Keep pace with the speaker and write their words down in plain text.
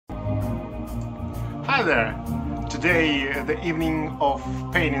Hi there! Today, the evening of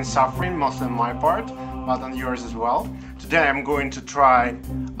pain and suffering, mostly on my part, but on yours as well. Today I'm going to try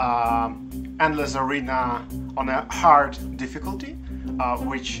Endless Arena on a hard difficulty,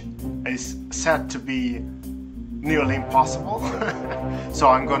 which is said to be nearly impossible. So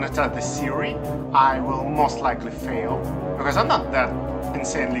I'm gonna test this theory. I will most likely fail, because I'm not that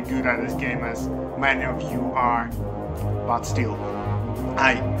insanely good at this game as many of you are, but still,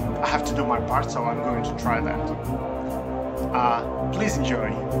 I have to do my part, so I'm going to try that. Please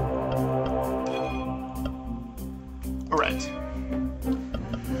enjoy. Alright,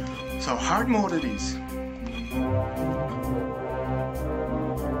 so hard mode it is.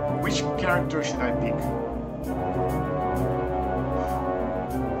 Which character should I pick?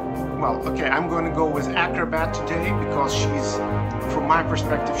 Well, okay, I'm going to go with Acrobat today because she's, from my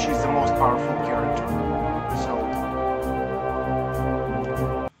perspective, she's the most powerful character. So,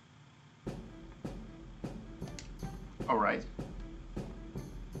 alright.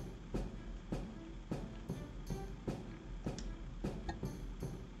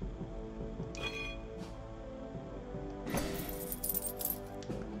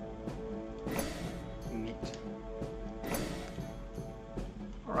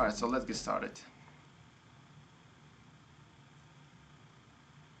 Alright, so let's get started.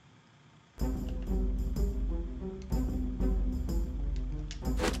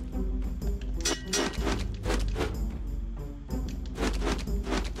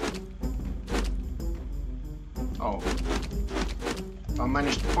 Oh, I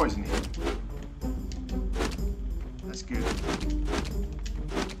managed to poison him. That's good.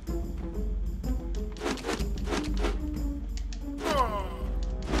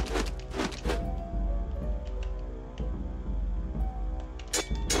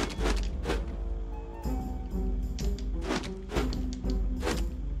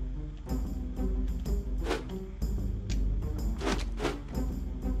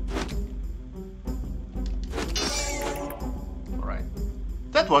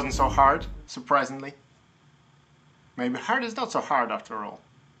 That wasn't so hard, surprisingly. Maybe hard is not so hard after all.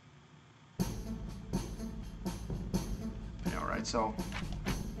 Yeah, alright, so...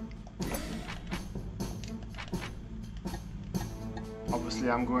 obviously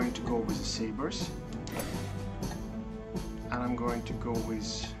I'm going to go with the sabers. And I'm going to go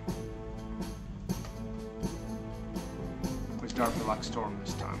with Dark Black Storm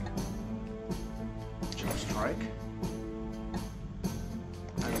this time. Jump Strike.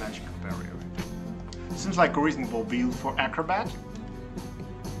 And Magic Barrier. Seems like a reasonable build for Acrobat.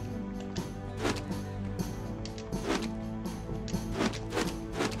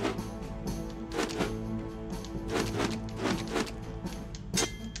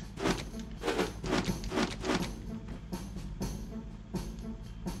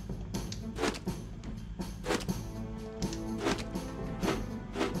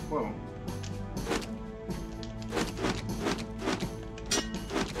 Whoa.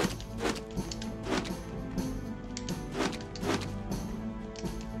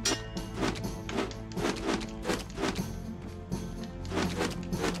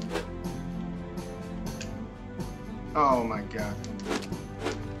 Oh my god.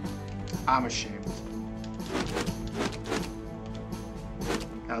 I'm ashamed.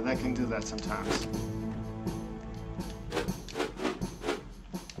 Now they can do that sometimes.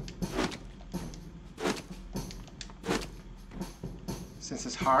 Since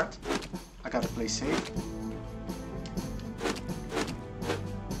it's hard, I gotta play safe.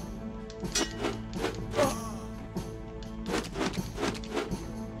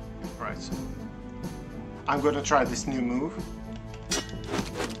 Right, so I'm going to try this new move.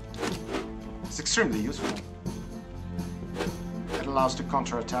 It's extremely useful. It allows to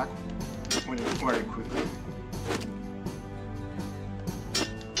counter-attack very quickly.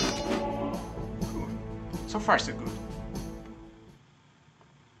 Cool. So far so good.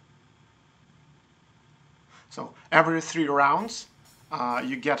 So every 3 rounds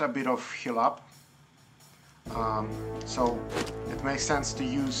you get a bit of heal up. So it makes sense to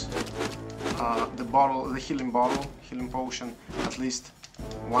use the healing potion, at least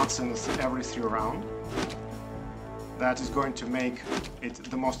once in every 3 rounds. That is going to make it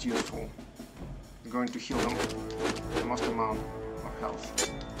the most useful. You're going to heal them the most amount of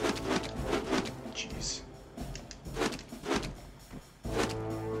health. Jeez.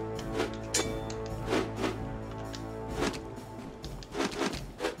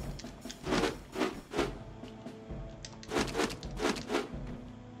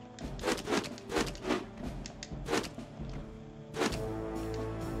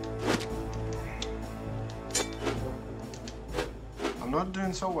 I'm not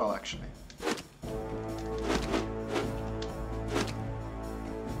doing so well, actually.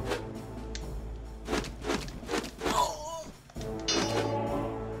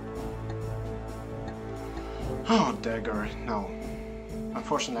 dagger. No.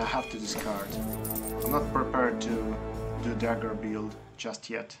 Unfortunately, I have to discard. I'm not prepared to do dagger build just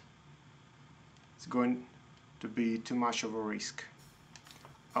yet. It's going to be too much of a risk.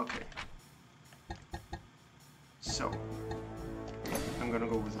 Okay. So, I'm gonna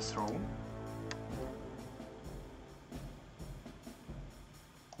go with a throw.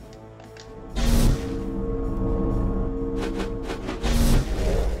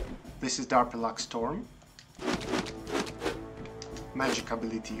 This is Dark Storm. Magic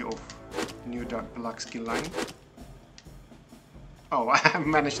ability of new Dark skill line. Oh, I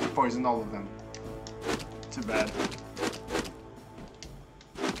managed to poison all of them. Too bad.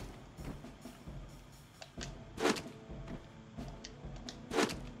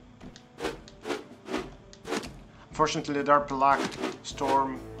 Unfortunately, Dark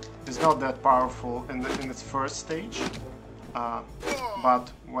Storm is not that powerful in its first stage,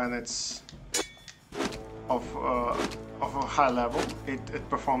 but when it's of a high level, it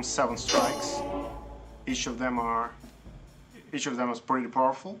performs 7 strikes. Each of them is pretty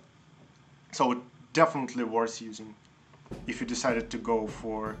powerful, so it's definitely worth using if you decided to go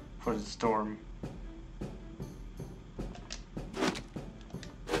for the storm.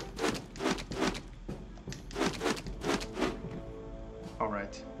 All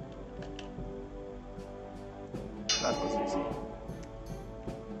right, that was easy.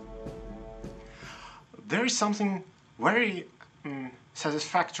 There is something very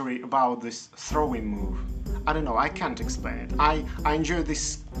satisfactory about this throwing move. I don't know, I can't explain it. I enjoy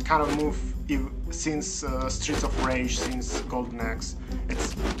this kind of move since Streets of Rage, since Golden Axe.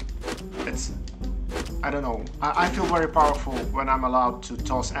 It's I don't know. I feel very powerful when I'm allowed to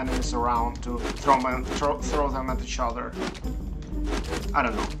toss enemies around, to throw them at each other. I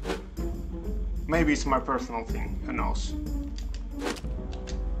don't know. Maybe it's my personal thing, who knows.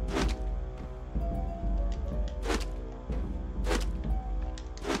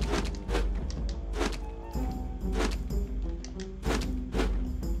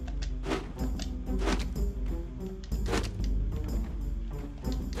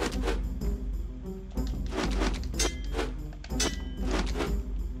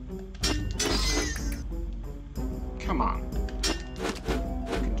 Come on.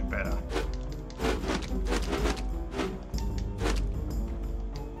 You can do better.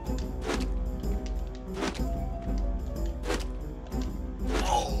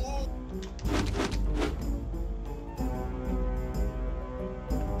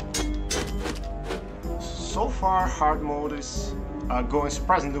 So far, hard mode is going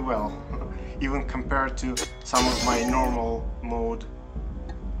surprisingly well, even compared to some of my normal mode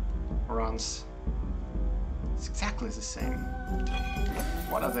runs. It's exactly the same.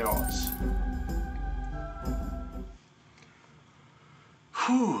 What are the odds?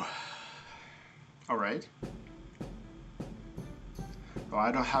 Whew. Alright. Well,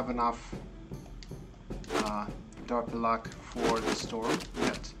 I don't have enough Dark Luck for the storm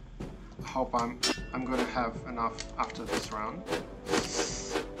yet. I hope I'm gonna have enough after this round.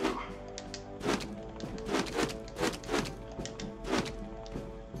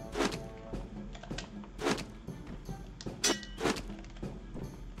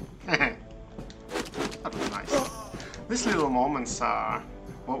 That was nice. These little moments are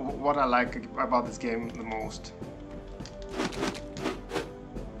what I like about this game the most.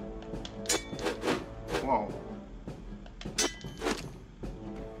 Whoa.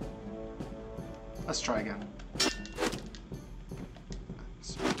 Let's try again.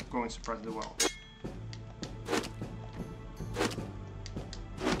 It's going surprisingly well.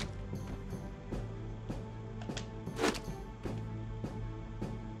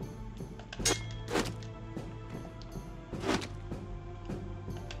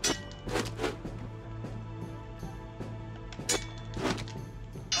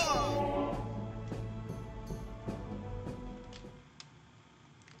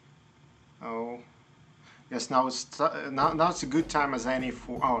 Oh, yes. Now it's a good time as any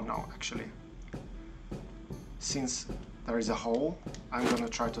for. Oh no, actually, since there is a hole, I'm gonna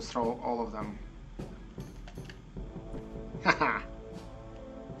try to throw all of them. Haha.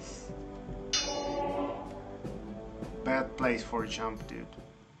 Bad place for a jump, dude.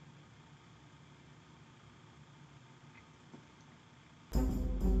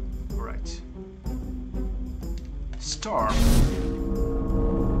 All right. Storm.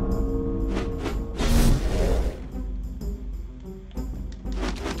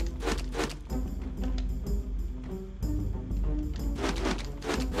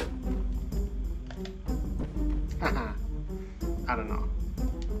 I don't know.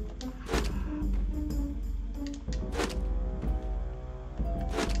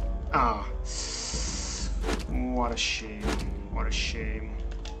 Ah, 1 What a shame, what a shame.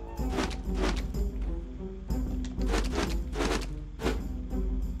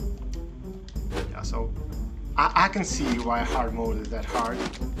 Yeah, so I can see why hard mode is that hard.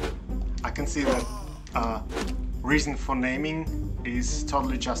 I can see that reason for naming is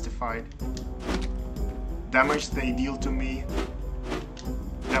totally justified. Damage they deal to me,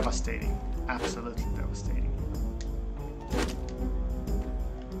 devastating, absolutely devastating.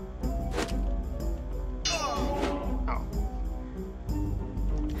 Oh.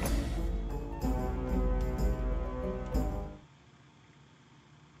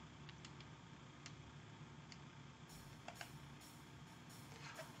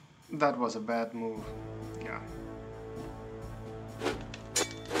 That was a bad move, yeah.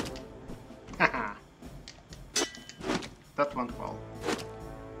 Haha. That went well.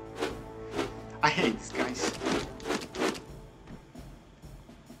 I hate these guys.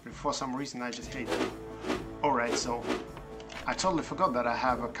 For some reason I just hate them. Alright, so I totally forgot that I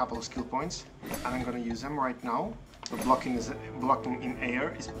have a couple of skill points and I'm gonna use them right now. The blocking in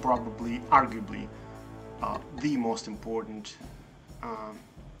air is probably, arguably, the most important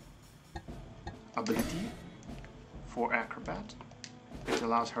ability for Acrobat. It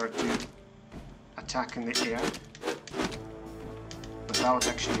allows her to attack in the air without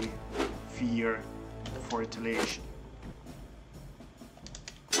actually fear for retaliation.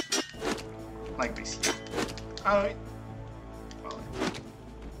 Like this, yeah. Well,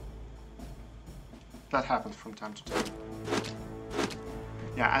 that happens from time to time.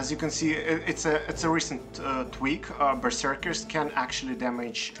 Yeah, as you can see, it's a recent tweak. Berserkers can actually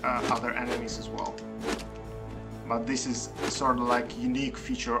damage other enemies as well. But this is sort of like a unique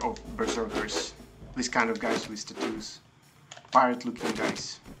feature of Berserkers. This kind of guys with tattoos. Pirate-looking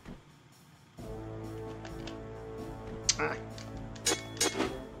guys.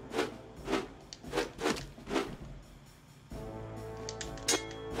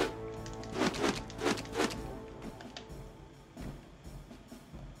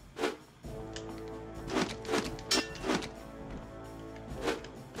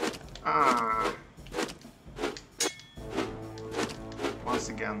 Once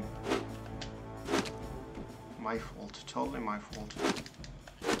again, my fault, totally my fault.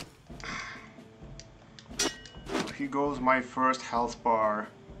 So here goes my first health bar.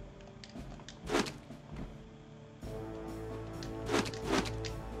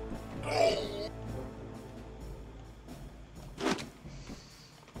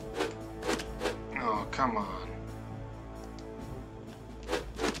 Oh, come on.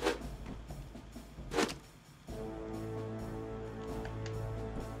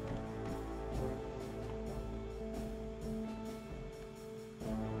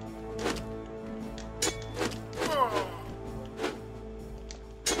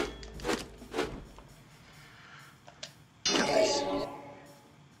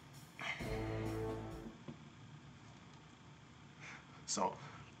 So,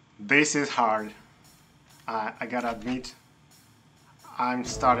 this is hard. I gotta admit, I'm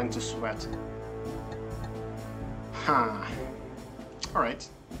starting to sweat. Huh. Alright.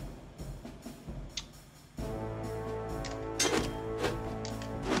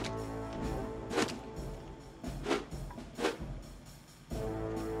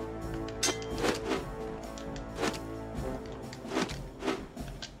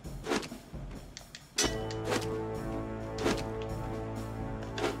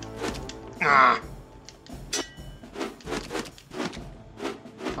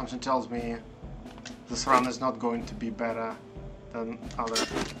 Something tells me this run is not going to be better than other.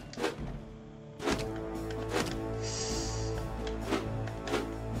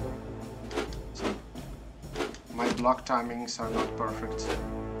 So, my block timings are not perfect.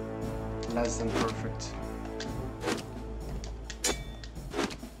 Less than perfect.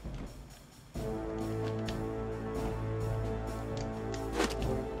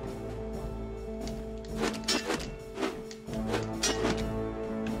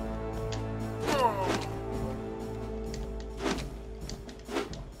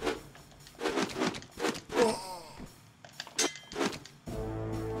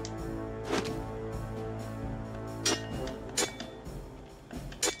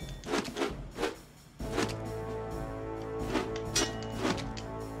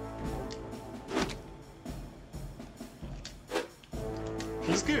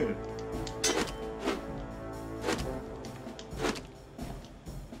 He's good.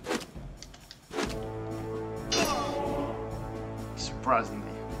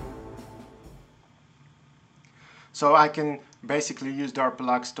 Surprisingly. So I can basically use Dark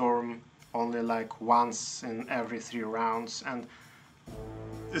Storm only like once in every 3 rounds, and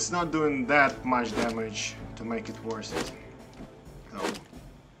it's not doing that much damage to make it worth it. So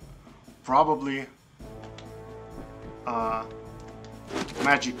probably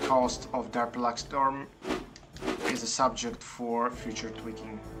magic cost of Dark Storm is a subject for future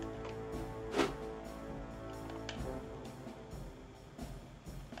tweaking.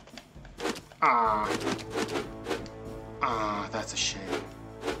 That's a shame.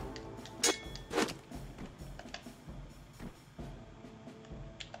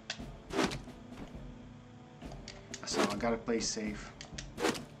 So I gotta play safe.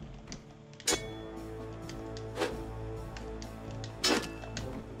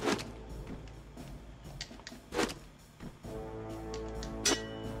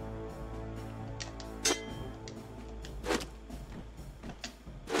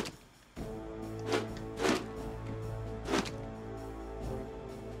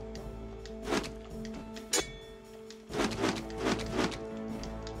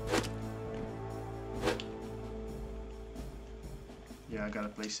 Yeah, I gotta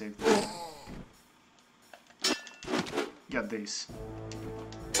play safe. Get this.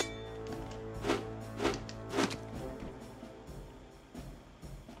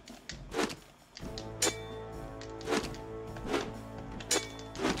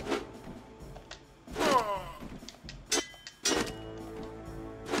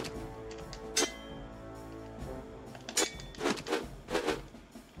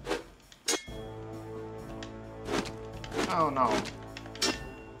 Oh no.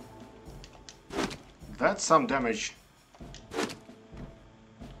 That's some damage.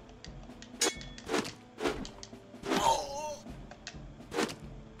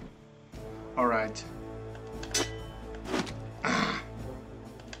 All right.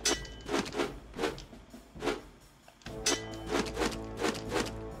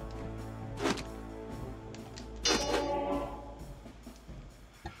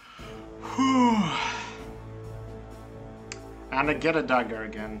 And I get a dagger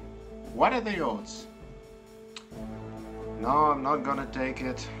again. What are the odds? No, I'm not gonna take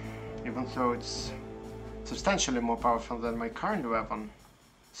it, even though it's substantially more powerful than my current weapon.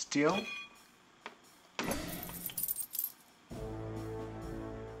 Still.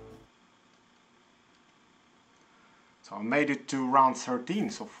 So I made it to round 13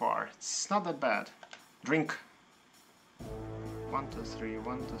 so far. It's not that bad. Drink. 1, 2, 3,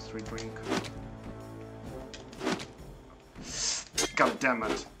 1, 2, 3, drink. God damn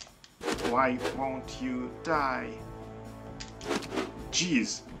it. Why won't you die?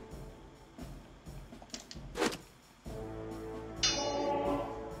 Jeez.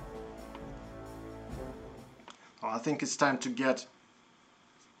 Well, I think it's time to get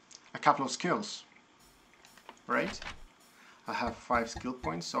a couple of skills. Right? I have 5 skill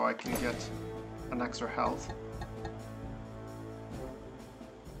points, so I can get an extra health.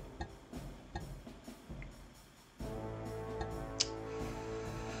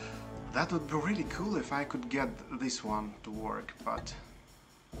 That would be really cool if I could get this one to work, but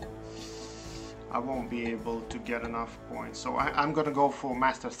I won't be able to get enough points. So I'm gonna go for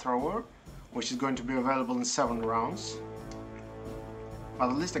Master Thrower, which is going to be available in 7 rounds. But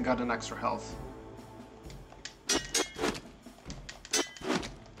at least I got an extra health.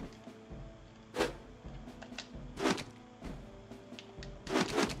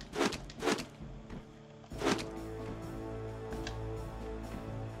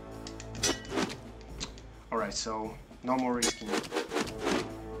 Alright, so no more risking.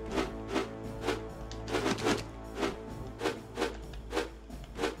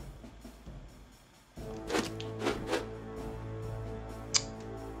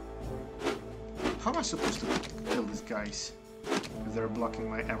 How am I supposed to kill these guys if they're blocking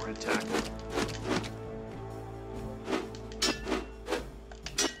my every attack?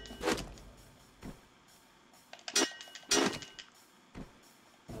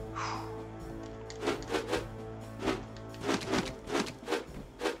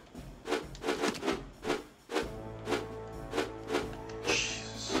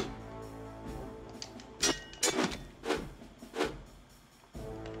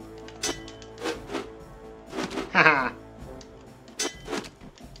 Haha!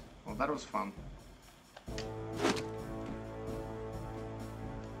 Well, that was fun.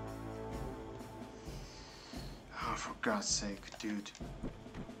 Oh, for God's sake, dude.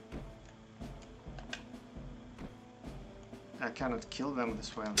 I cannot kill them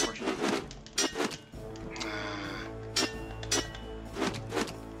this way, unfortunately.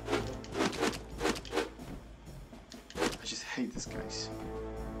 I just hate these guys.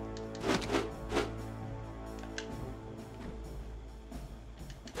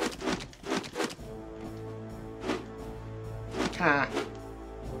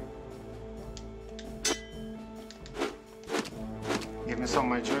 me so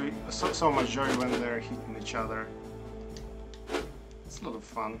much joy, so much joy when they're hitting each other. It's a lot of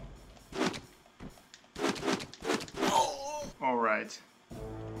fun. All right.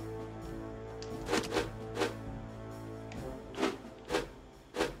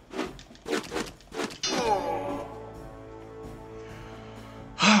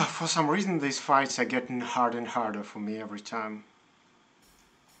 For some reason, these fights are getting harder and harder for me every time.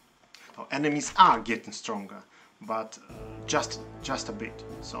 Oh, enemies are getting stronger, but just a bit,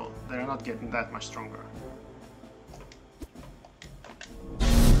 so they're not getting that much stronger.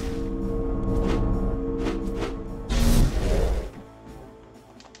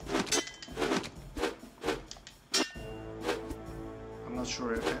 I'm not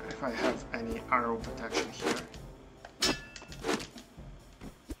sure if I have any arrow protection here.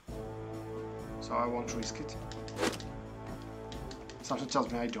 So I won't risk it. Something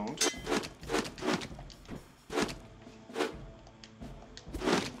tells me I don't.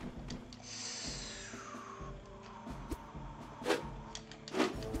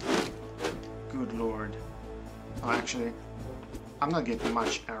 Good lord. Oh, actually, I'm not getting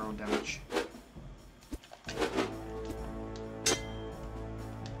much arrow damage.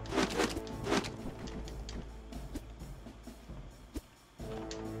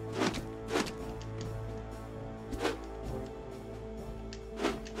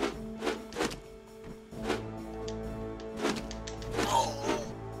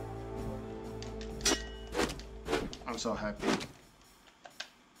 I'm so happy.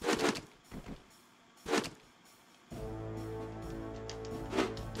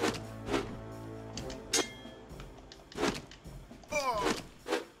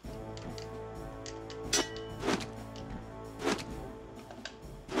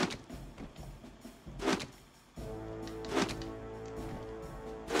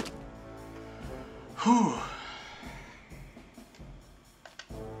 Whew.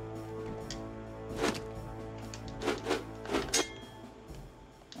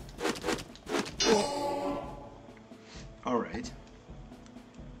 All right.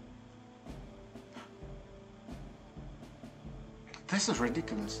 This is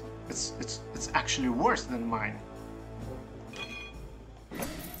ridiculous. It's actually worse than mine.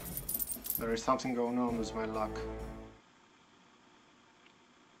 There is something going on with my luck.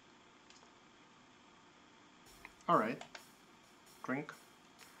 All right. Drink.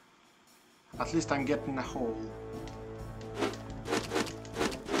 At least I'm getting a hole.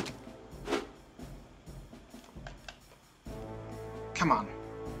 Come on.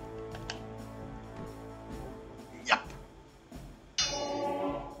 Yup.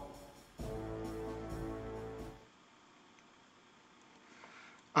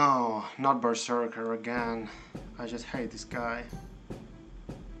 Oh, not Berserker again. I just hate this guy.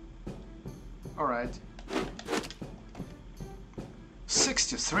 Alright.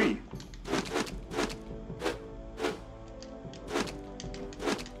 63.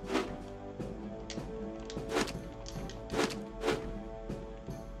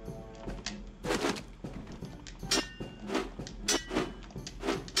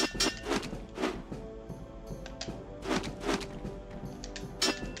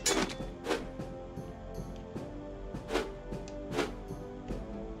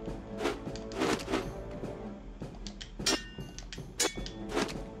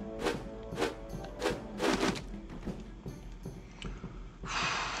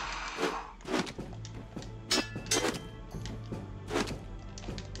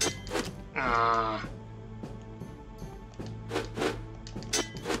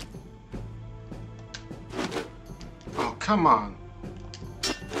 Oh, come on.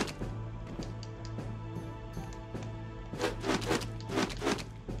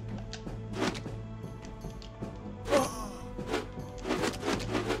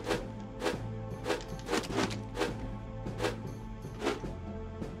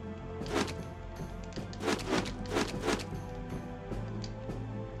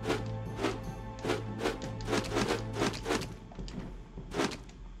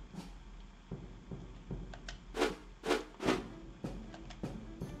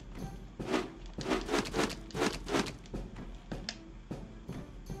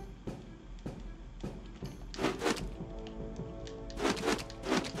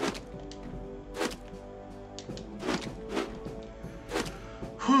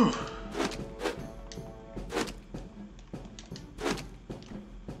 Whew.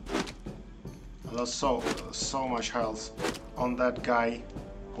 I lost so much health on that guy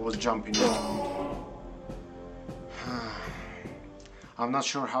who was jumping around. I'm not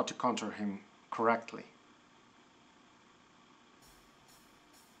sure how to counter him correctly.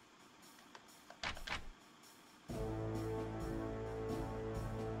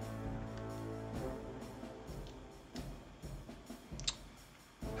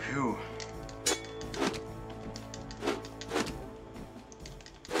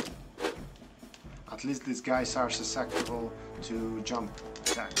 At least these guys are susceptible to jump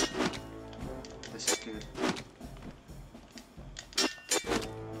attack. This is good.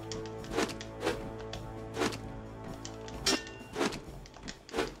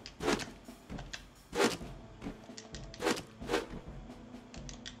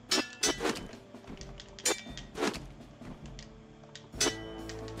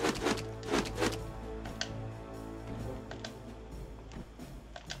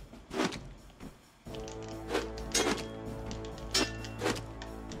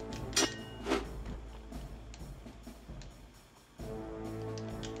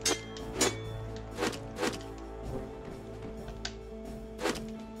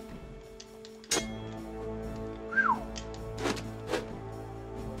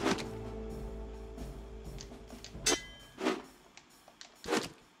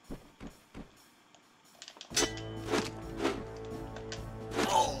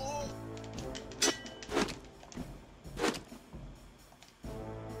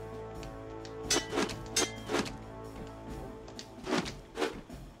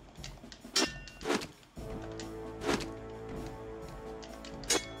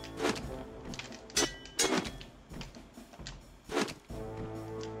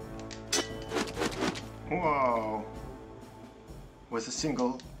 Whoa! With a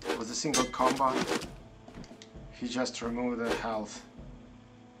single combo, he just removed the health.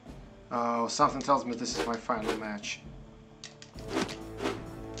 Oh, something tells me this is my final match.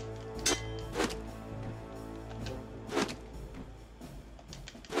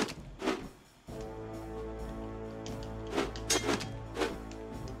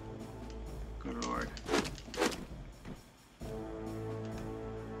 Good lord.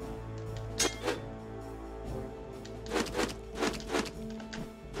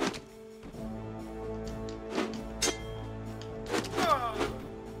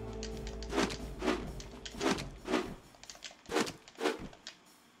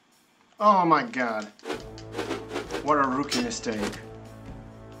 Oh my god. What a rookie mistake.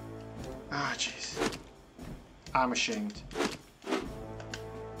 Ah, jeez. I'm ashamed.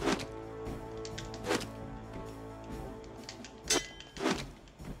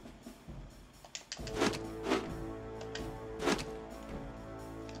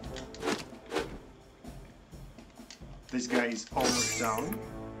 This guy is almost down,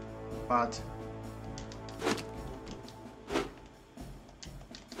 but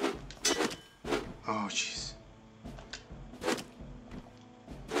oh jeez.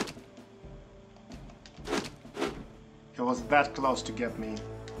 He was that close to get me.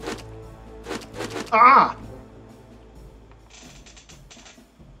 Ah!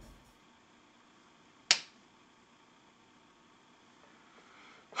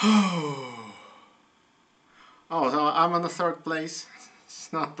 Oh, so I'm on the third place.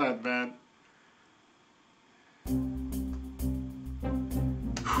 It's not that bad.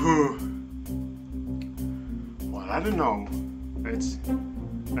 Whew. Well, I don't know.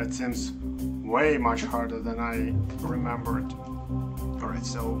 That seems way much harder than I remembered. Alright,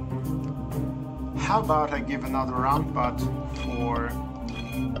 so how about I give another round, but for,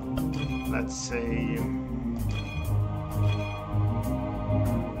 let's say,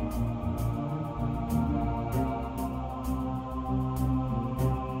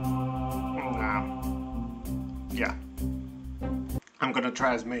 yeah, I'm gonna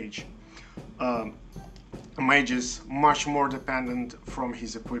try as mage. Mage is much more dependent from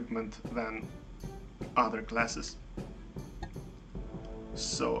his equipment than other classes.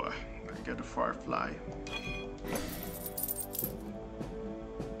 So I get a firefly.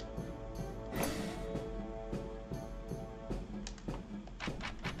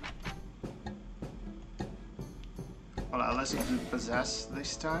 Well, let's do possess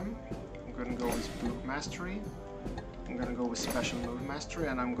this time. I'm gonna go with book mastery. I'm gonna go with special move mastery,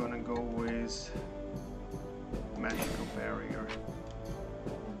 and I'm gonna go with magical barrier.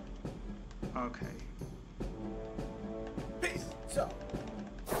 Okay. Peace. So.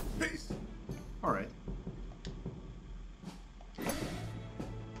 Peace. All right.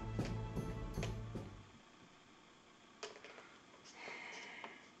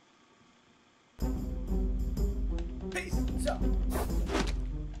 Peace. So.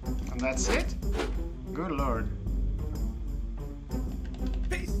 And that's it? Good lord.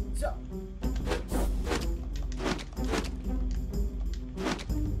 Peace. So.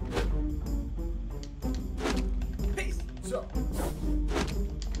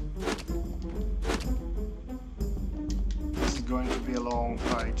 This is going to be a long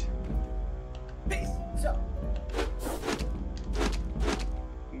fight. Peace. So.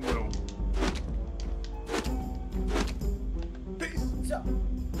 Whoa. Peace. So.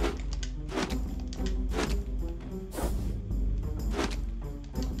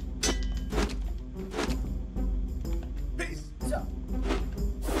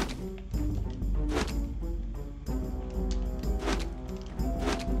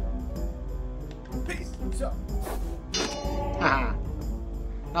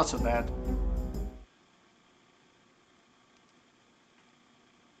 Not so bad.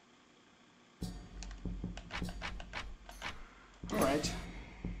 Alright.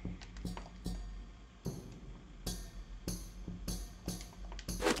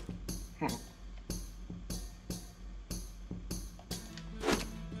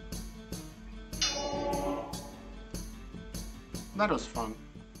 That was fun.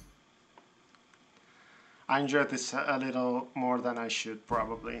 I enjoyed this a little more than I should,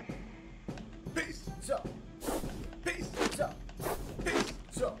 probably. Peace, so. Peace, so. Peace,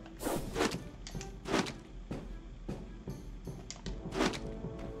 so.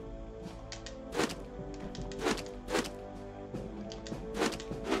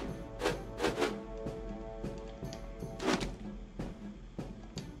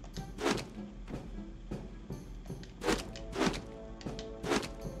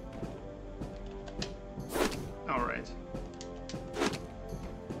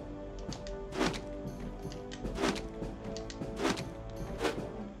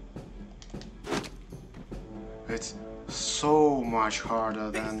 It's so much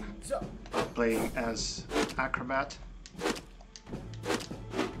harder than playing as Acrobat.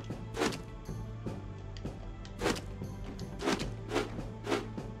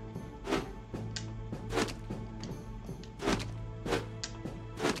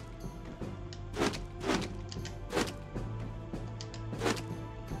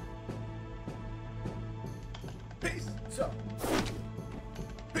 Peace, so.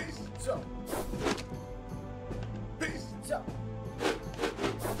 Peace, so. Peace, so.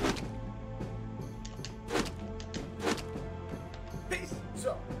 Peace,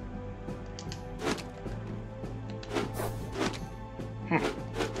 so.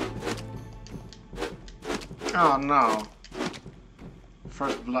 Oh no.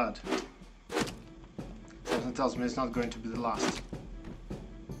 First blood. Something tells me it's not going to be the last.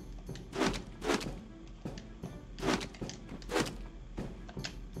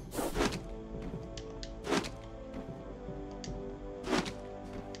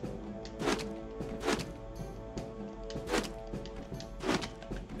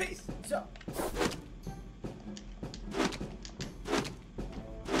 Peace, so.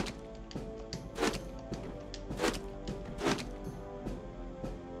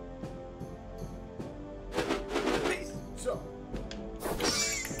 Peace, so.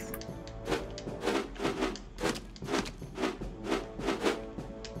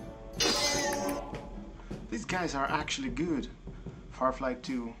 These guys are actually good. Firefly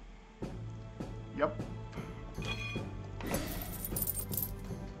 2. Yup.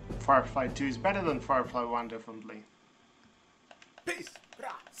 Firefly 2 is better than Firefly 1, definitely. Peace,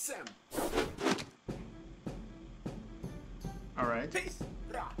 ra, sem. Alright. Peace,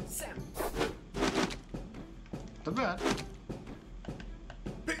 ra, sem. Not bad.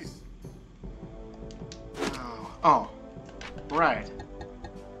 Peace. Oh. Right.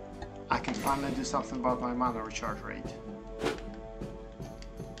 I can finally do something about my mana recharge rate.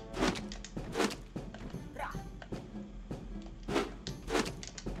 Ra.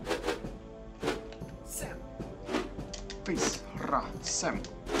 Sem. Peace. Ra. Sem.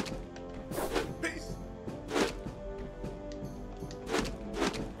 Peace.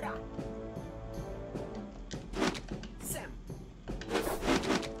 Ra. Sem.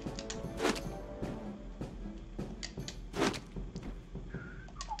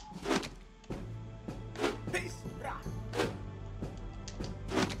 Peace, ra.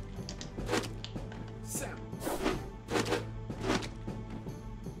 Sem.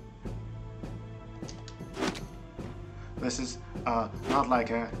 This is not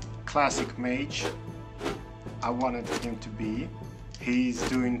like a classic mage I wanted him to be. He's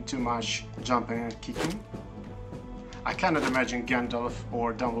doing too much jumping and kicking. I cannot imagine Gandalf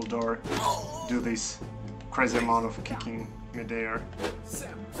or Dumbledore do this crazy amount of kicking midair. Sem.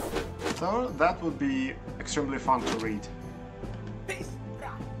 So that would be extremely fun to read. Peace,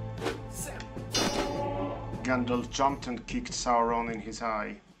 ra. Sem. Gandalf jumped and kicked Sauron in his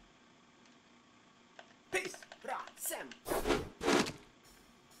eye. Peace, ra. Sem.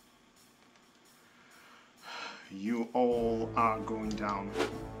 You all are going down.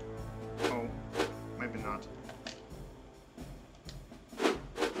 Oh, maybe not.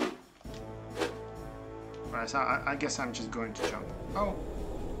 Right, so I guess I'm just going to jump. Oh,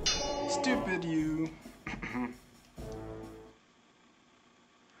 stupid you.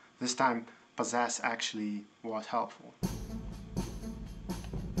 This time, Possess actually was helpful.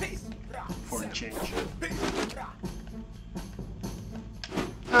 Peace, ra. For a Sem. change. Peace, ra.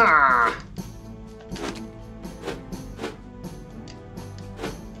 Ah!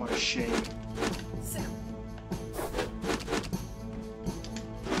 What a shame. Sem.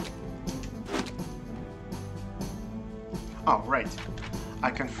 Oh, right. I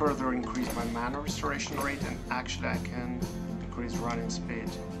can further increase my mana restoration rate, and actually I can increase running speed.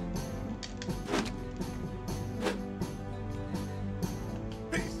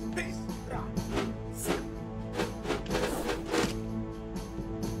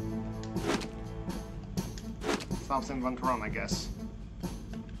 Something went wrong, I guess.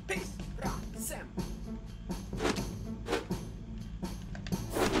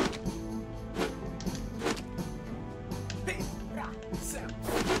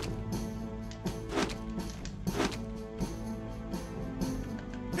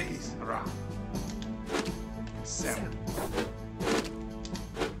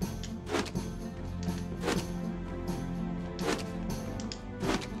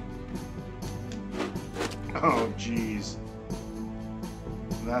 Oh, jeez.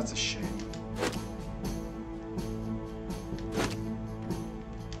 That's a shame.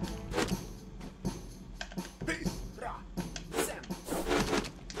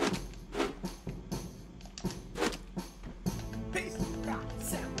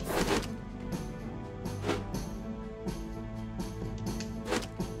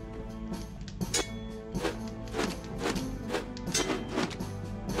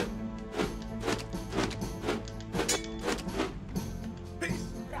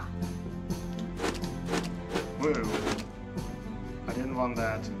 Whoa. I didn't want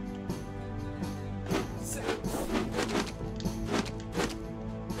that.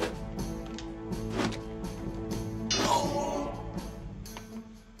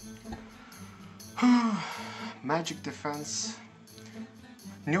 Magic defense.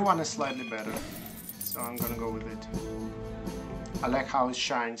 New one is slightly better, so I'm gonna go with it. I like how it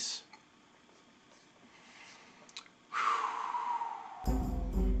shines.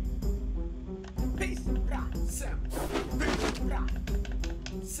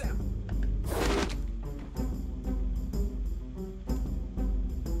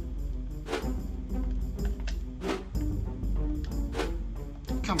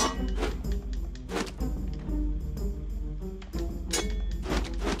 Come on.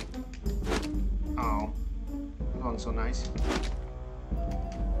 Oh, that one's so nice.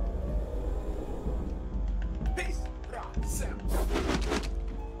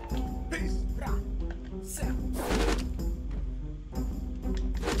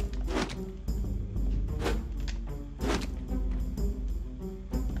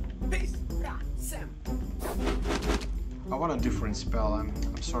 I want a different spell. I'm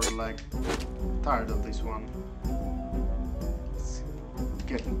sort of like tired of this one. It's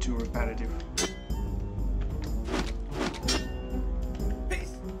getting too repetitive.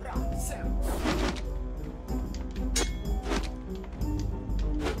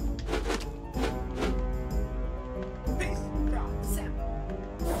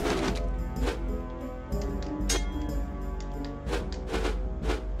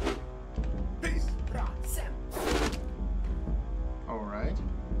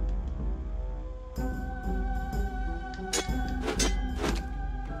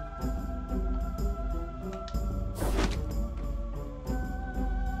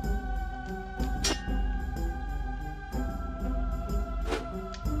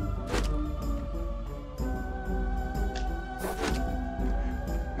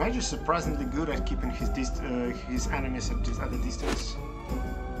 Magus is surprisingly good at keeping his enemies at a distance.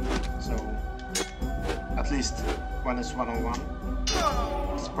 So, at least when it's one-on-one,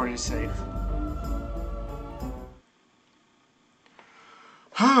 it's pretty safe.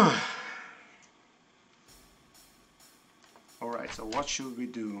 Alright, so what should we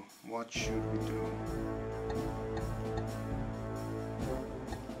do? What should we do?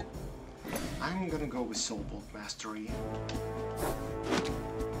 I'm gonna go with Soulbolt Mastery.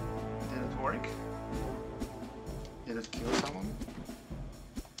 Did it work? Did it kill someone?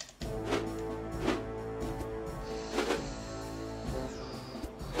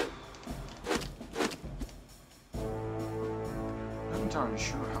 I'm not entirely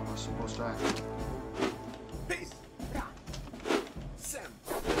sure how I was supposed to act.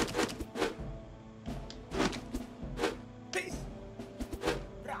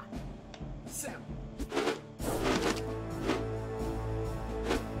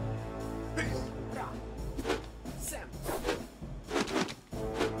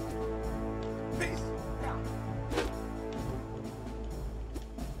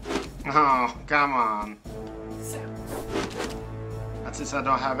 Oh, come on. And since I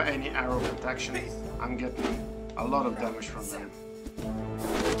don't have any arrow protection, I'm getting a lot of damage from them.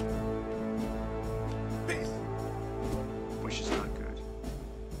 Which is not good.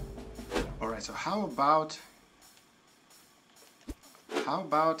 Alright, so how about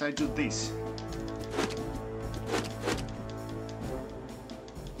I do this?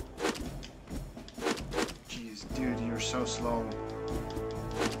 so slow.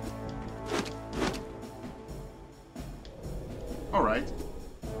 Alright.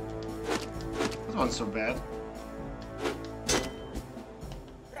 That wasn't so bad.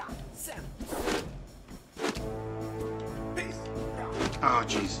 Oh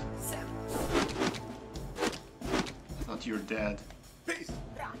jeez. I thought you were dead.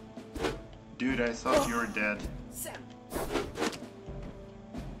 Dude, I thought you were dead.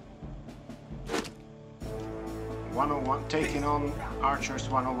 101, taking on archers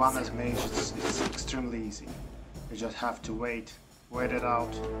 101 as mage, it's extremely easy. You just have to wait it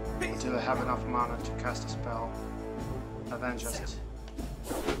out until I have enough mana to cast a spell, and then just...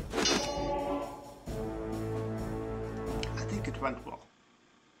 I think it went well.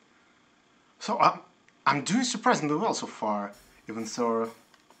 So I'm doing surprisingly well so far, even though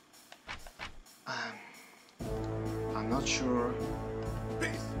I'm not sure.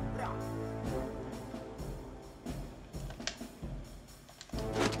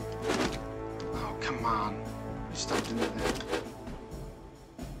 Oh, come on. Stop doing that.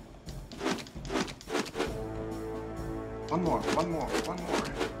 One more.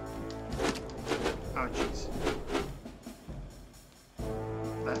 Oh, jeez.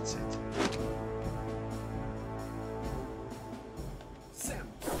 That's it.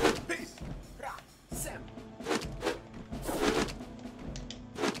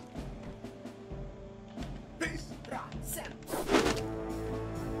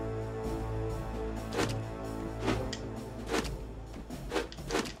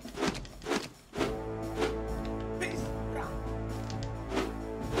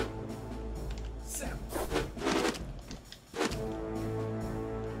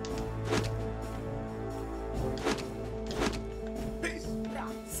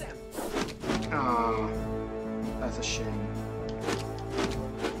 Oh, that's a shame.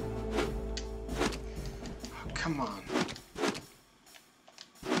 Oh, come on.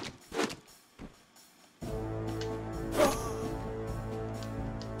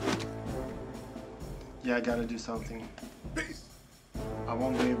 Yeah, I gotta do something. I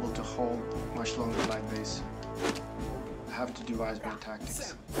won't be able to hold much longer like this. I have to devise my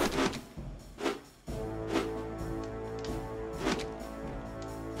tactics.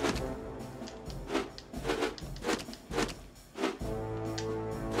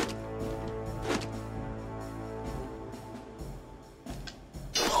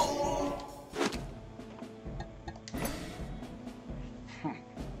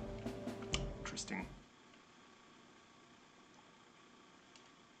 Interesting.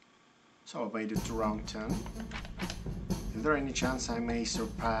 So I made it to round 10. Is there any chance I may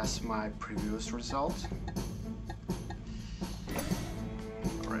surpass my previous result?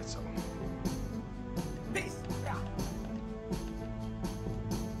 Alright, so.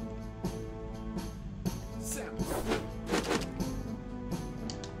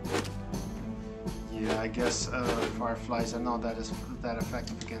 Yeah, I guess fireflies are not that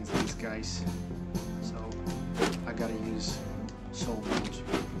effective against these guys. So I gotta use soul bolt.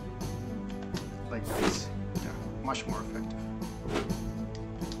 Like this. Yeah, much more effective.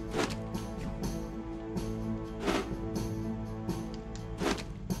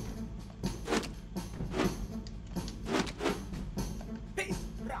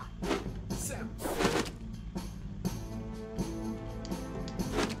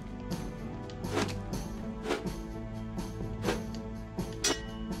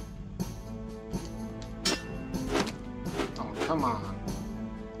 Oh, come on.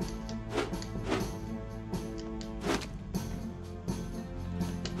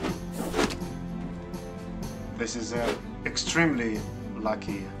 This is extremely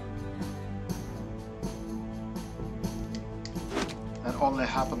lucky. That only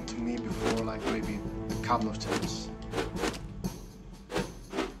happened to me before, like maybe a couple of times.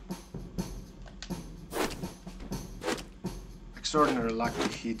 Extraordinary luck to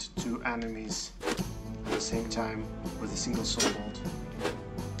hit two enemies at the same time with a single soul bolt.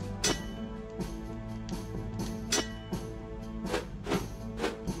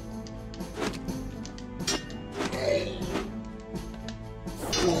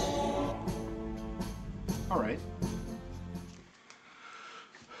 Alright.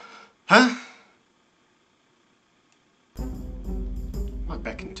 Huh? Am I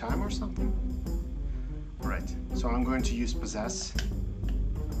back in time or something? Alright, so I'm going to use Possess.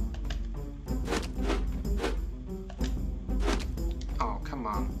 Oh, come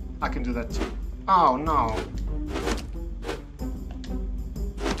on. I can do that too. Oh, no.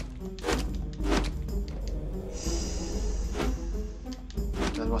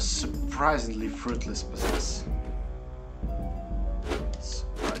 That was surprisingly fruitless Possess.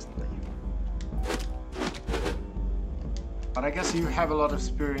 Surprisingly. But I guess you have a lot of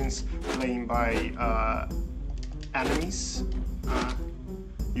experience playing by enemies.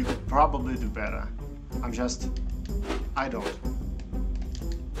 You could probably do better. I don't.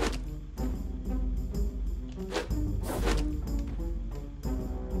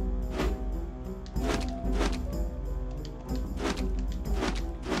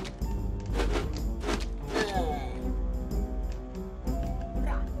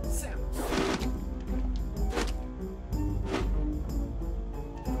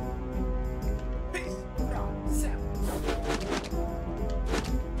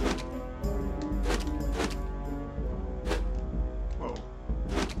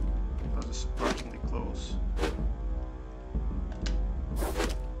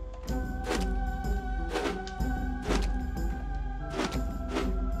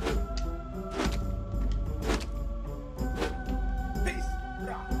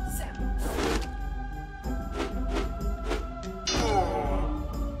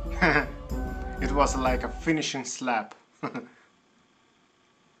 It was like a finishing slap.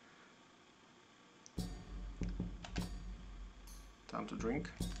 Time to drink.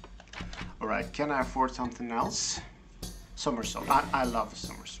 Alright, can I afford something else? Somersault. I love a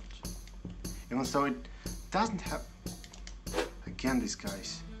somersault. Even though it doesn't have... Again, these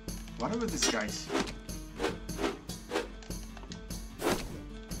guys. What about these guys?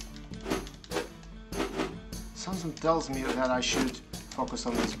 Something tells me that I should focus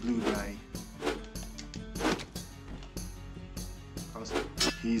on this blue guy. Because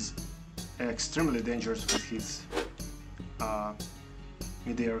he's extremely dangerous with his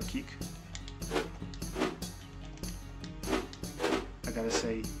mid-air kick. I gotta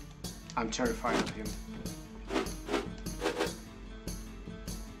say, I'm terrified of him.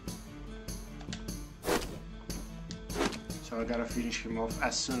 So I gotta finish him off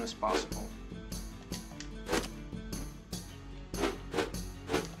as soon as possible.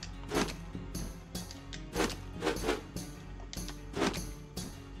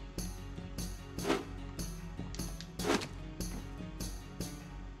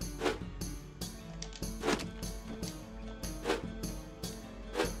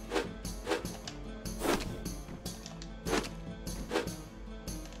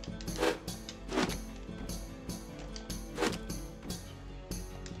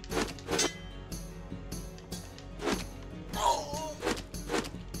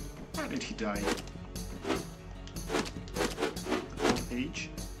 Did he die? Old age?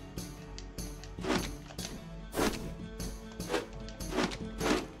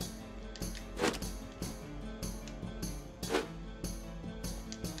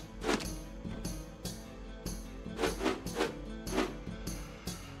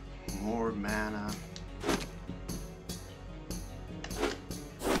 More mana.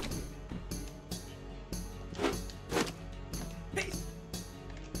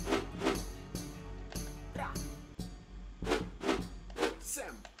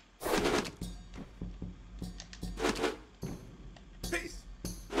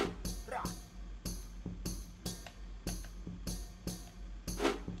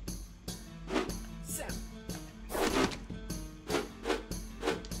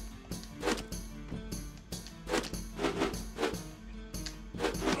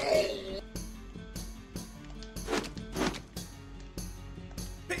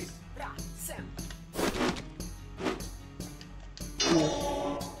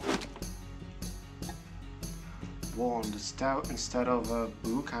 Wand. Instead of a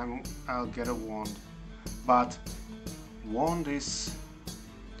book, I'll get a wand. But wand is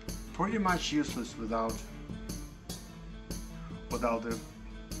pretty much useless without the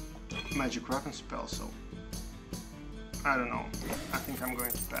magic weapon spell, so I don't know. I think I'm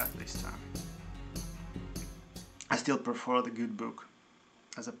going to pass this time. I still prefer the good book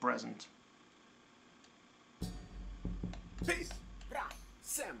as a present. Peace, Ra,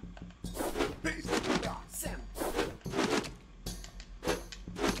 Sem. Peace, Ra, Sem.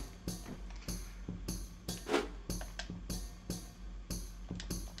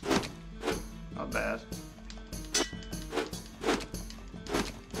 Not bad.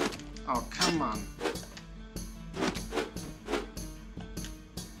 Oh, come on.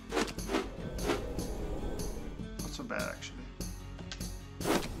 Not so bad, actually.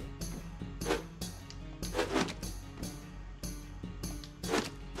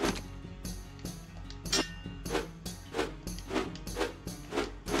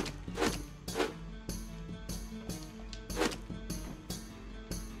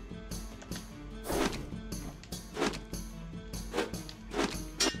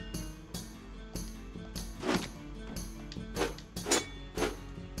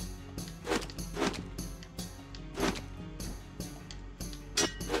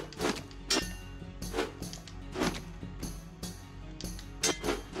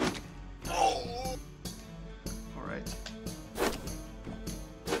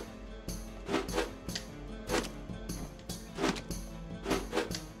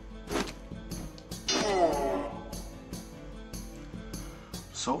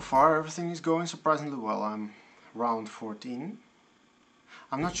 So far everything is going surprisingly well. I'm round 14.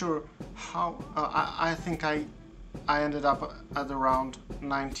 I'm not sure how, I think I ended up at around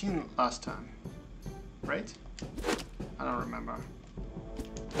 19 last time, right? I don't remember.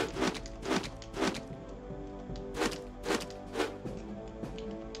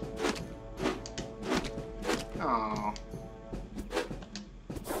 Oh.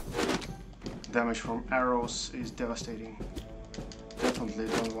 Damage from arrows is devastating. Definitely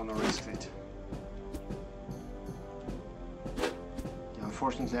don't want to risk it. Yeah,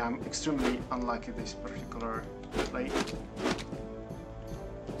 unfortunately, I'm extremely unlucky this particular play.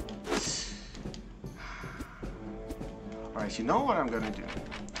 Alright, you know what I'm gonna do?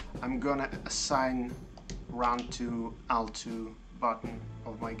 I'm gonna assign round to L2 button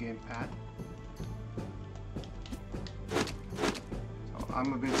of my gamepad. So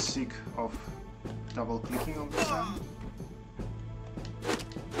I'm a bit sick of double clicking on this one.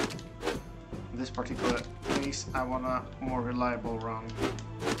 In this particular case, I want a more reliable run.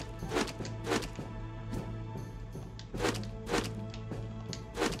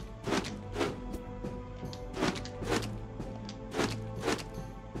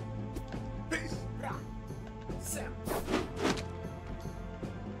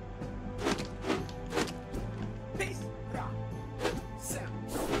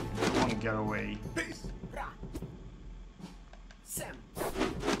 Get away. Peace, Ra, Sam.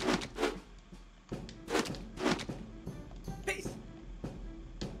 Peace.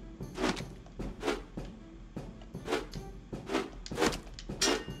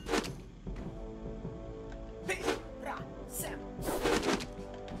 Peace, Ra, Sam.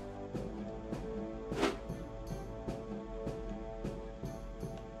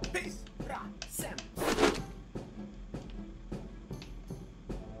 Peace,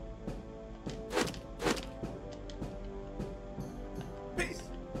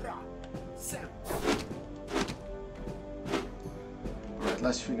 Ra, Sam. Alright,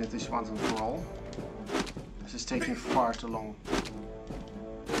 let's finish this once and for all. This is taking far too long.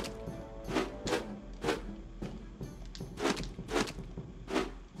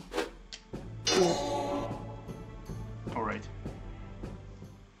 Alright.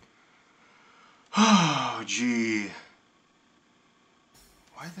 Oh, gee.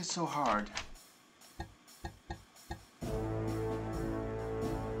 Why is it so hard?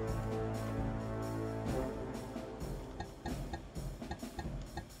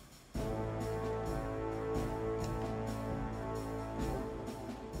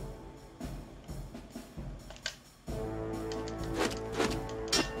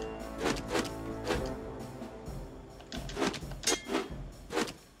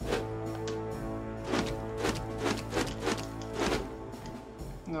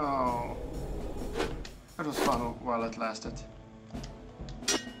 No. It was fun while it lasted.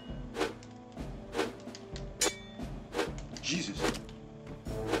 Jesus.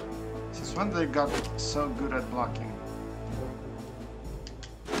 Since when they got so good at blocking?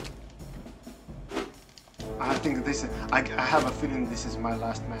 I think this is... I have a feeling this is my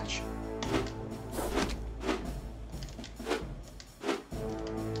last match.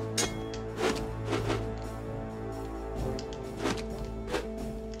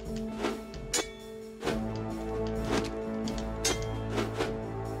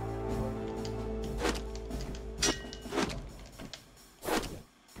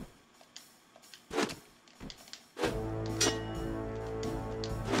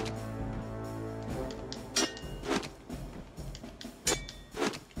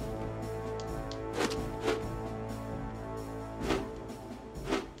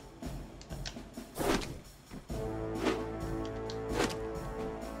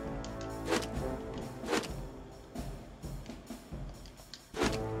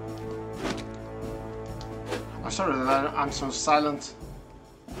 Sorry that I'm so silent.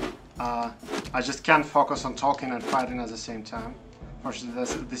 I just can't focus on talking and fighting at the same time.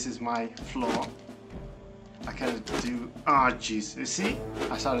 Fortunately, this is my flaw. I can't do... Ah, oh, jeez. You see?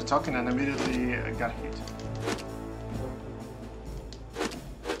 I started talking and immediately got hit.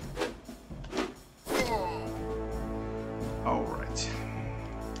 Alright.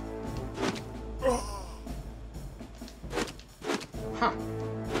 Huh.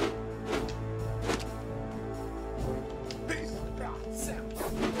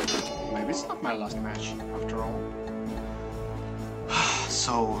 Maybe it's not my last match, after all.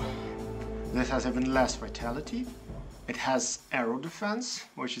 So, this has even less vitality. It has arrow defense,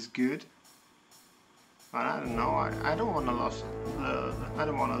 which is good. But I don't know. I don't want to lose. I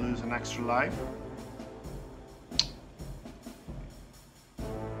don't want to lose an extra life.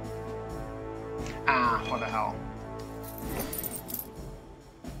 Ah, what the hell?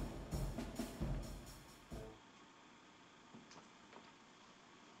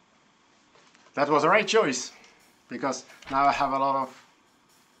 That was the right choice, because now I have a lot of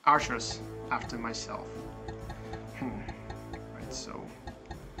archers after myself. Right, so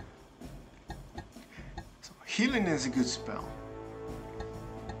healing is a good spell,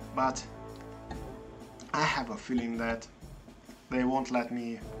 but I have a feeling that they won't let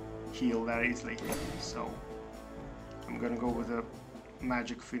me heal that easily, so I'm gonna go with a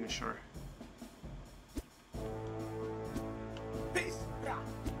magic finisher. Peace, Ra,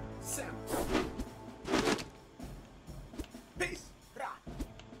 Sam. Peace, Ra,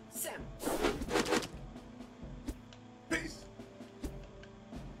 Sam. Peace,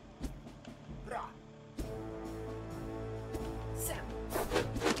 Ra, Sam.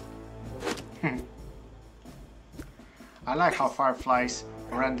 I like how fireflies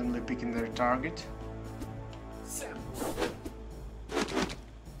randomly picking their target. Sam.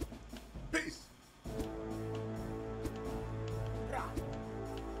 Peace. Ra.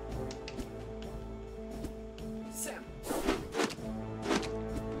 Sam.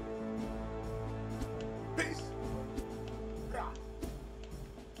 Peace. Ra.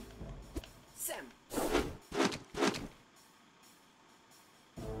 Sam.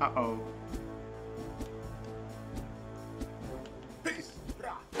 Uh-oh. Peace.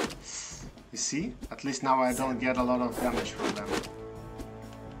 Ra. You see? At least now I don't get a lot of damage from them,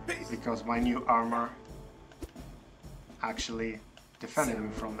 Peace. because my new armor actually defended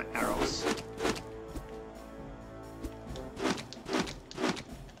me from the arrows.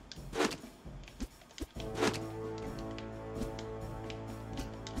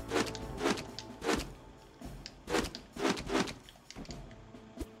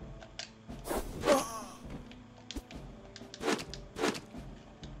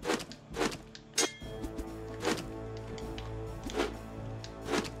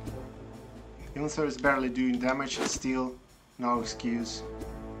 Gunther is barely doing damage, and still no excuse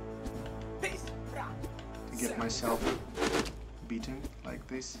Peace. Ra. to get Sam. myself beaten like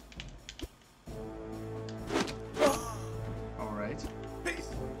this. Alright. Peace.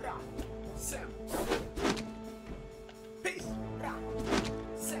 Ra. Sam. Peace. Ra.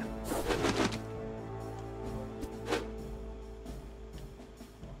 Sam.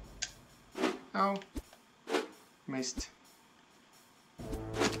 Oh. Missed.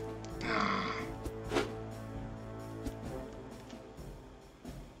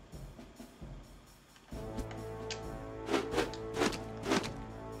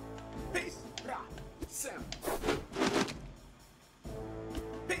 Peace. Ra. Sam.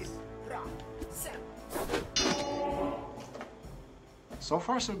 Peace. Ra. Sam. So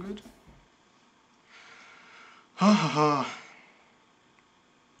far so good.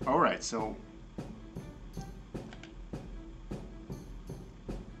 Alright, so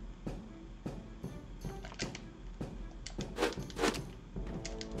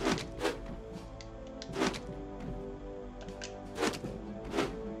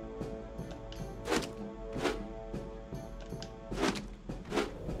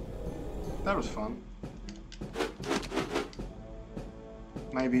that was fun.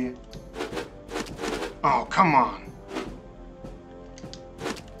 Maybe. Oh, come on.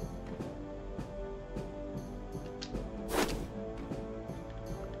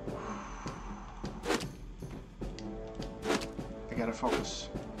 I gotta focus.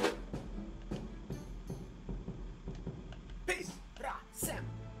 Peace. Ra. Sam.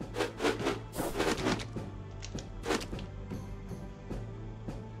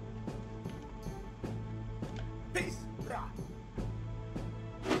 Peace. Ra.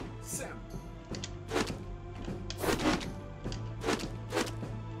 Sam.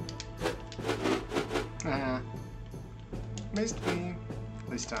 Missed me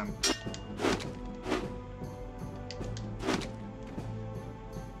this time.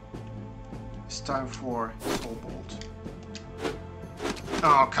 It's time for Soul Bolt.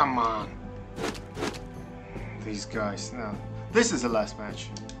 Oh, come on. These guys, no. This is the last match.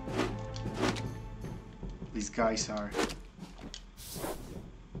 These guys are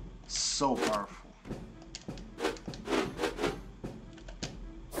so powerful.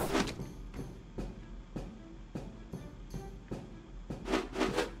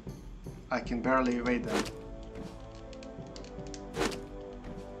 I can barely evade them.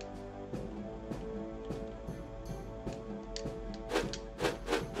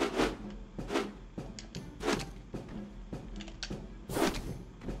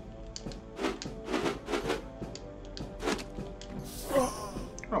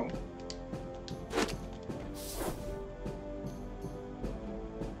 Oh.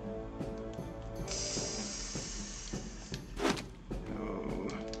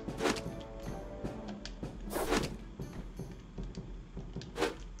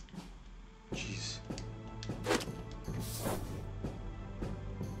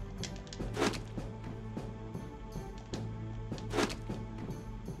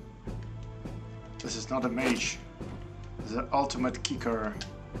 This is not a mage. This is the ultimate kicker.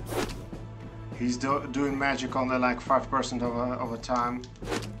 He's doing magic only like 5% of the time.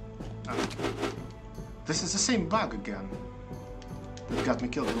 This is the same bug again that got me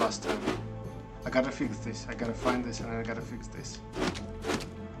killed the last time. I gotta fix this. I gotta find this and I gotta fix this.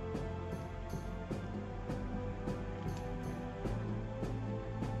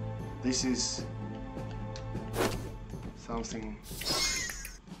 This is something.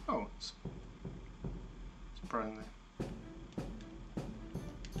 Oh, surprisingly.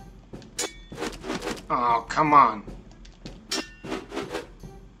 Oh, come on.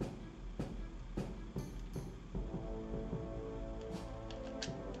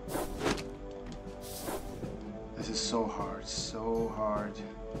 This is so hard, so hard.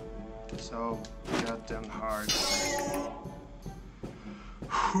 So goddamn hard.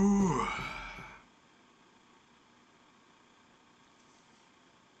 Whew.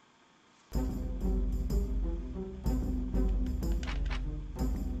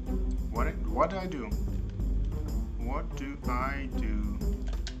 What do I do? What do I do?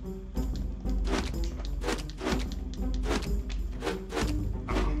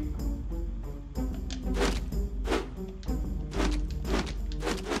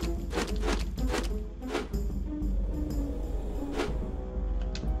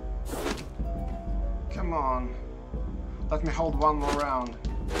 Come on. Let me hold one more round.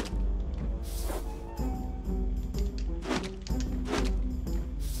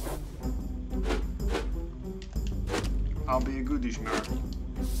 I'll be a good Ishmael.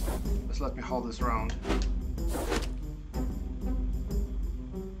 Just let me hold this round.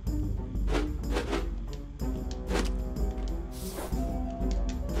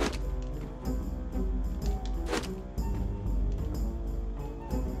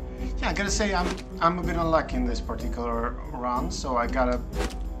 Yeah, I gotta say I'm a bit unlucky in this particular run, so I got a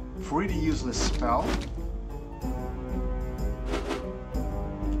pretty useless spell.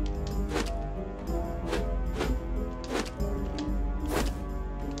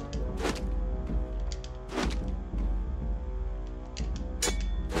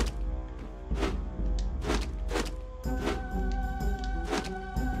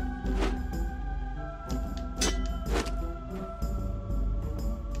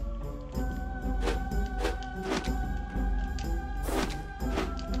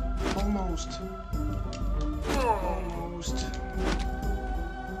 Almost.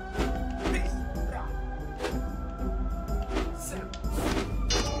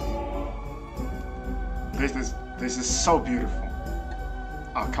 This is so beautiful.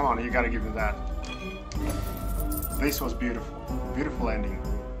 Oh, come on, you gotta give me that. This was beautiful. Beautiful ending.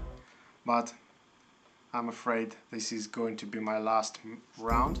 But I'm afraid this is going to be my last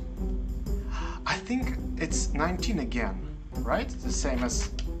round. I think it's 19 again, right? The same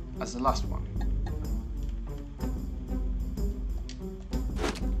as the last one.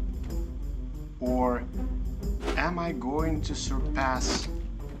 Or am I going to surpass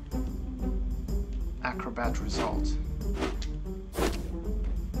Acrobat result?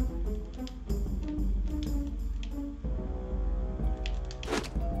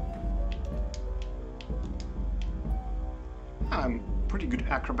 I'm pretty good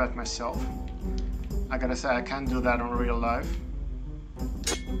Acrobat myself. I gotta say, I can't do that in real life.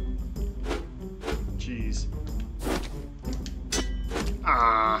 Jeez.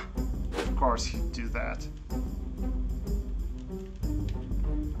 Ah, of course he'd do that.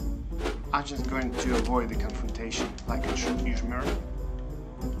 I'm just going to avoid the confrontation, like a true Ishmael.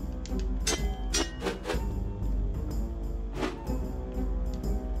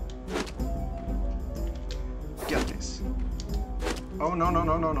 Get this. Oh, no, no,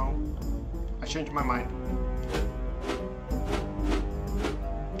 no, no, no. I changed my mind.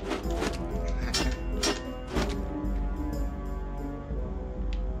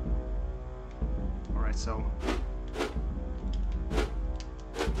 Alright, so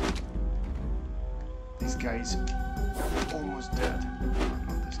this guy is almost dead.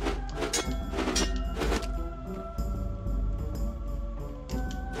 Not this guy.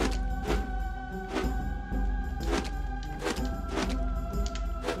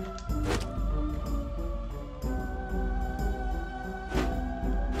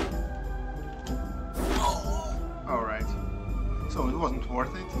 Alright, so it wasn't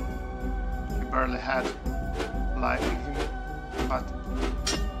worth it. He barely had life in him, but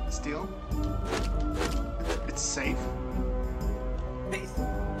still, it's safe.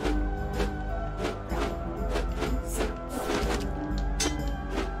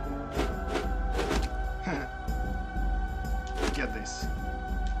 Get this.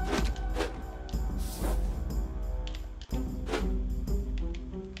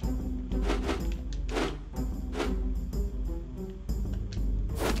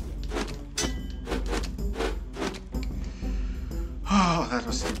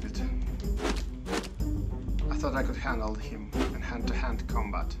 was stupid. I thought I could handle him in hand-to-hand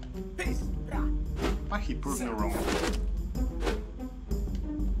combat. Peace, ra, But he proved me wrong.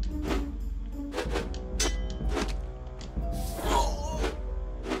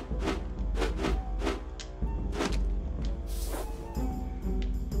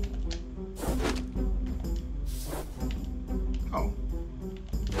 Oh.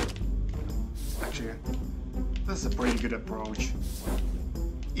 Actually, this is a pretty good approach.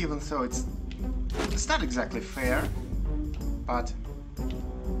 Even though it's not exactly fair, but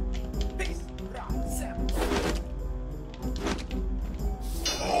peace, ra, Sam.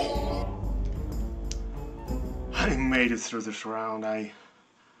 I made it through this round. I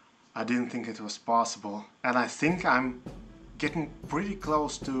didn't think it was possible, and I think I'm getting pretty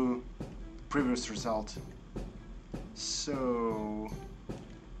close to previous result. So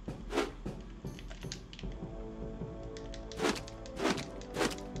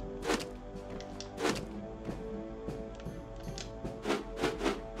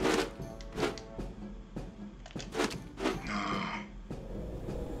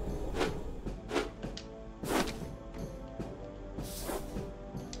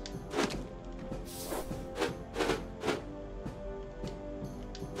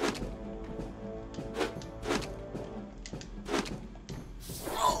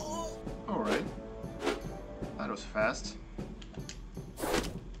fast.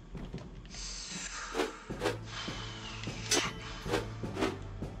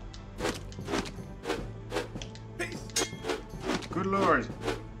 Good lord,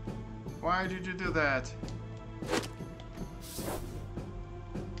 why did you do that?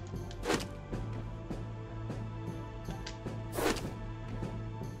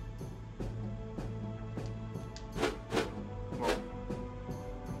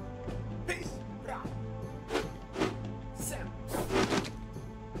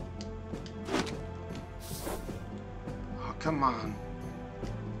 Come on.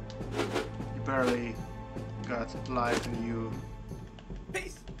 You barely got life in you.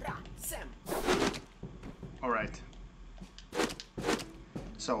 Peace, ra, Sam. Alright.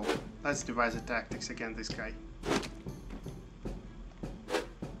 So, let's devise a tactics against this guy.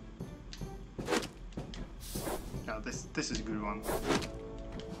 Yeah, this is a good one.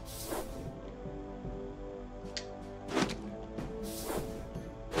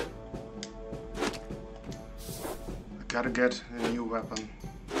 Gotta get a new weapon.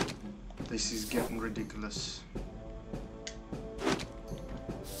 This is getting ridiculous.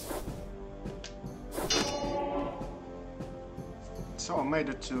 So I made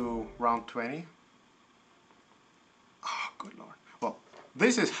it to round 20. Oh, good lord. Well,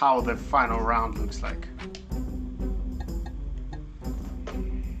 this is how the final round looks like.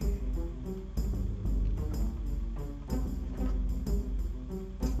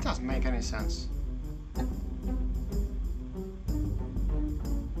 It doesn't make any sense.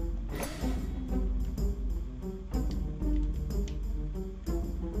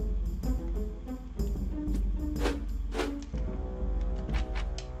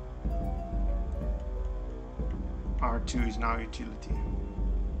 R2 is now utility.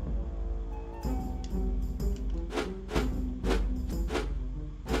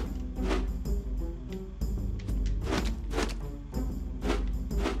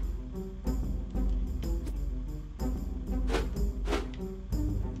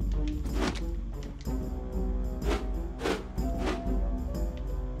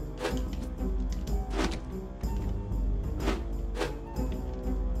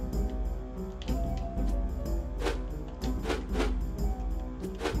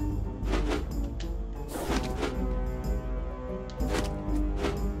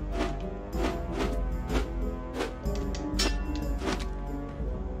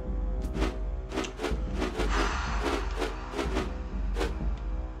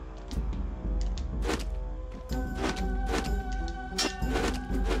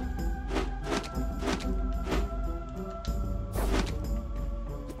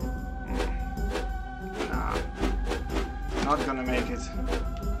 Not gonna make it.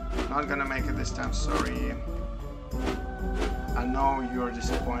 Not gonna make it this time, sorry. I know you're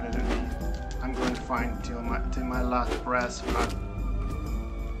disappointed in me. I'm going to fight till my last breath, but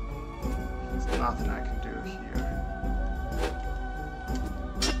there's nothing I can do here.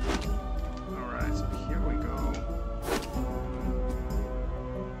 Alright, so here we go.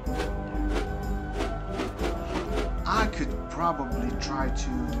 I could probably try to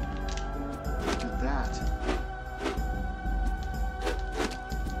do that.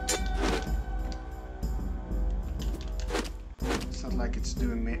 Like it's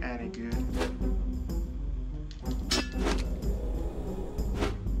doing me any good.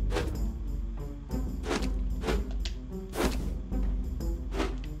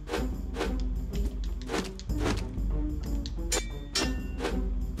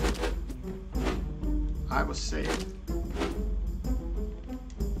 I was safe.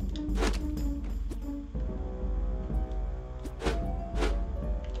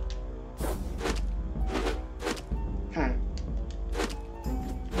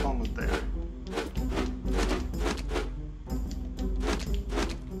 Almost there.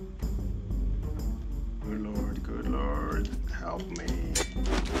 Good Lord, help me.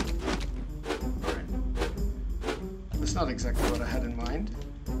 Alright. That's not exactly what I had in mind.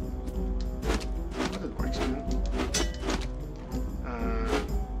 But it works too.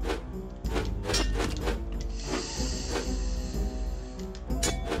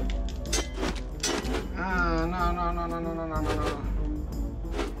 No.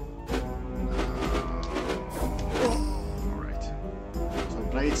 Alright. So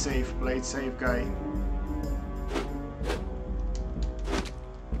blade safe guy.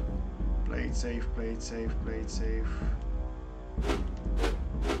 Blade safe.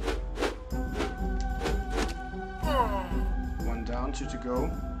 One down, 2 to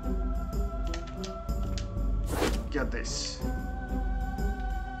go. Get this.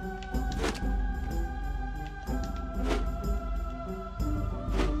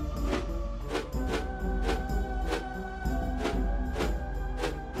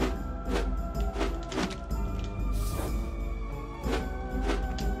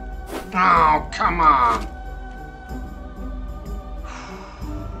 Oh, come on!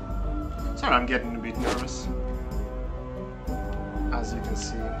 Sorry, I'm getting a bit nervous. As you can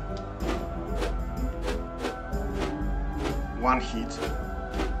see. One hit,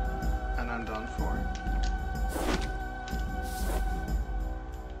 and I'm done for.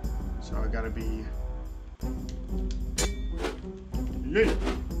 So I gotta be... Yay!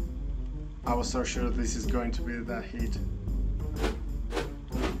 I was so sure this is going to be that hit.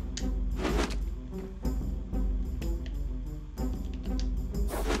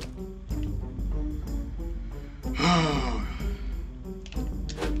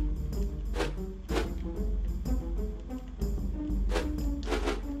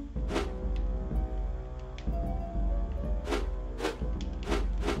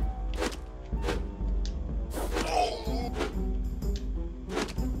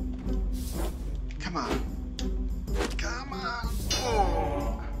 Come on.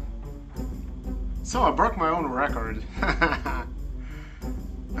 Oh. So I broke my own record. Ah,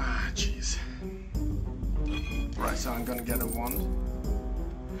 jeez. Right, so I'm gonna get a wand.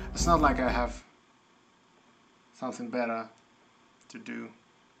 It's not like I have something better to do.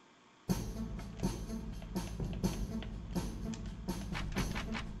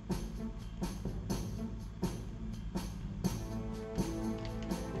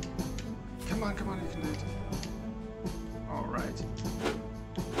 Come on, you can do it. All right.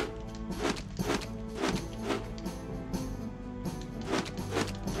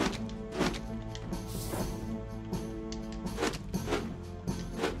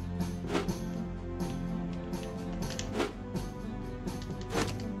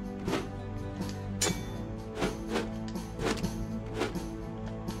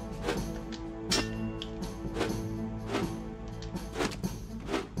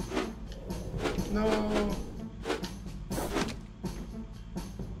 No.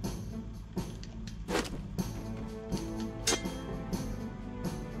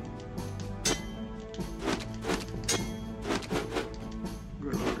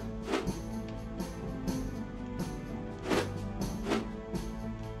 Good Lord.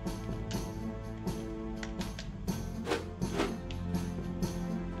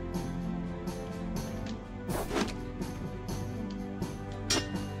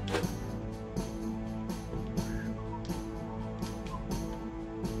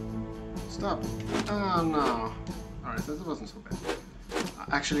 Stop. Oh no. Alright, that wasn't so bad.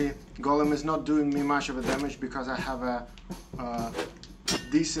 Actually, Golem is not doing me much of a damage because I have a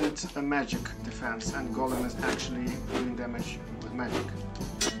decent magic defense, and Golem is actually doing damage with magic.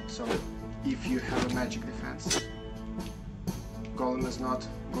 So, if you have a magic defense, Golem is not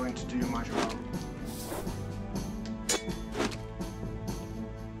going to do you much harm.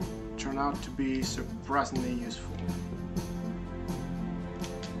 Turn out to be surprisingly useful.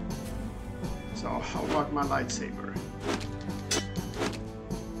 So how about my lightsaber?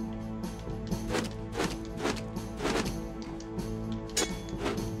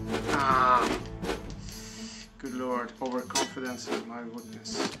 Ah, good Lord, overconfidence is my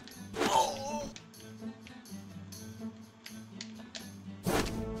weakness.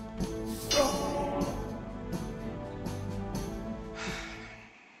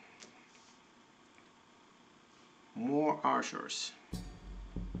 More archers.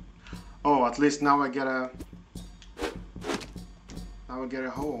 Oh, at least now I get a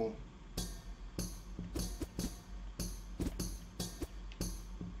hole.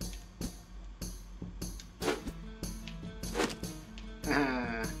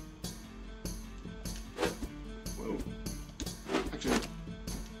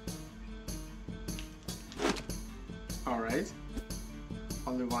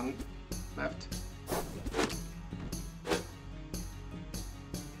 only one left.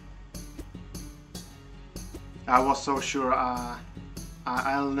 I was so sure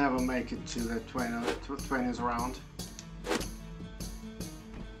I'll never make it to the 20th round,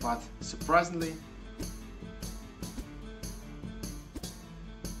 but surprisingly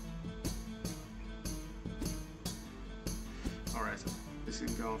alright, so this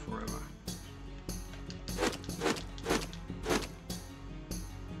is going forever.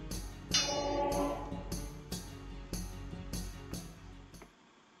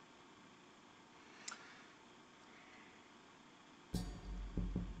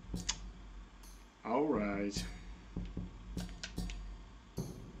 All right.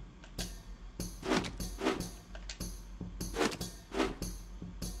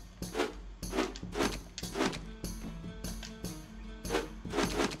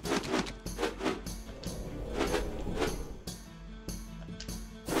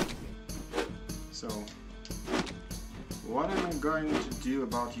 So, what am I going to do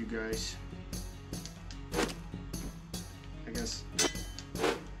about you guys? I guess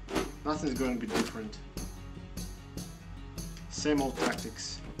nothing's going to be different. Same old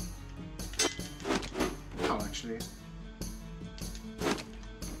tactics. Oh, actually,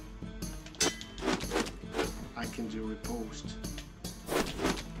 I can do repost.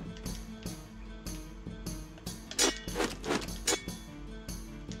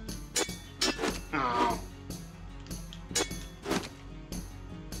 Oh.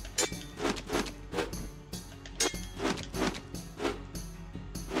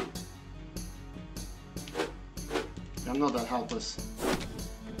 I'm not that helpless.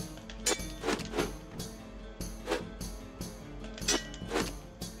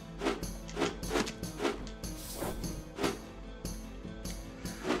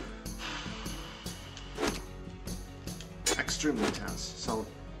 Extremely tense. So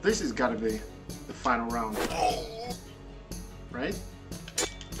this has got to be the final round, right?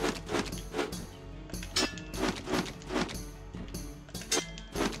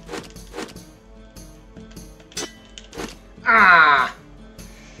 Ah!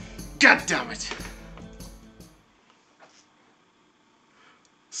 God damn it!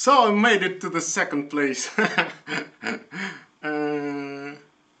 So I made it to the second place.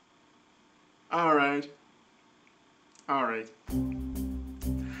 Alright. Alright.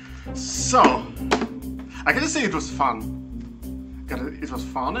 So, I gotta say it was fun. It was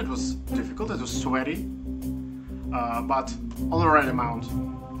fun, it was difficult, it was sweaty. But all the right amount.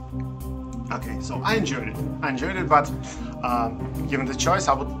 Okay, so I enjoyed it, but given the choice,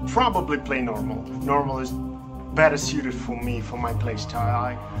 I would probably play normal. Normal is better suited for me, for my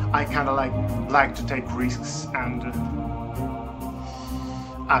playstyle. I kind of like to take risks, and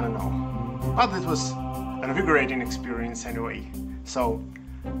I don't know. But it was an invigorating experience anyway. So,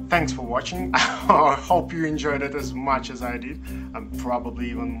 thanks for watching. I hope you enjoyed it as much as I did, and probably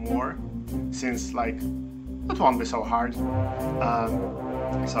even more, since it won't be so hard.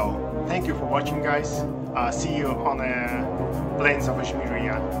 So, thank you for watching, guys. See you on the Plains of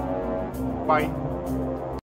Kashmir. Bye.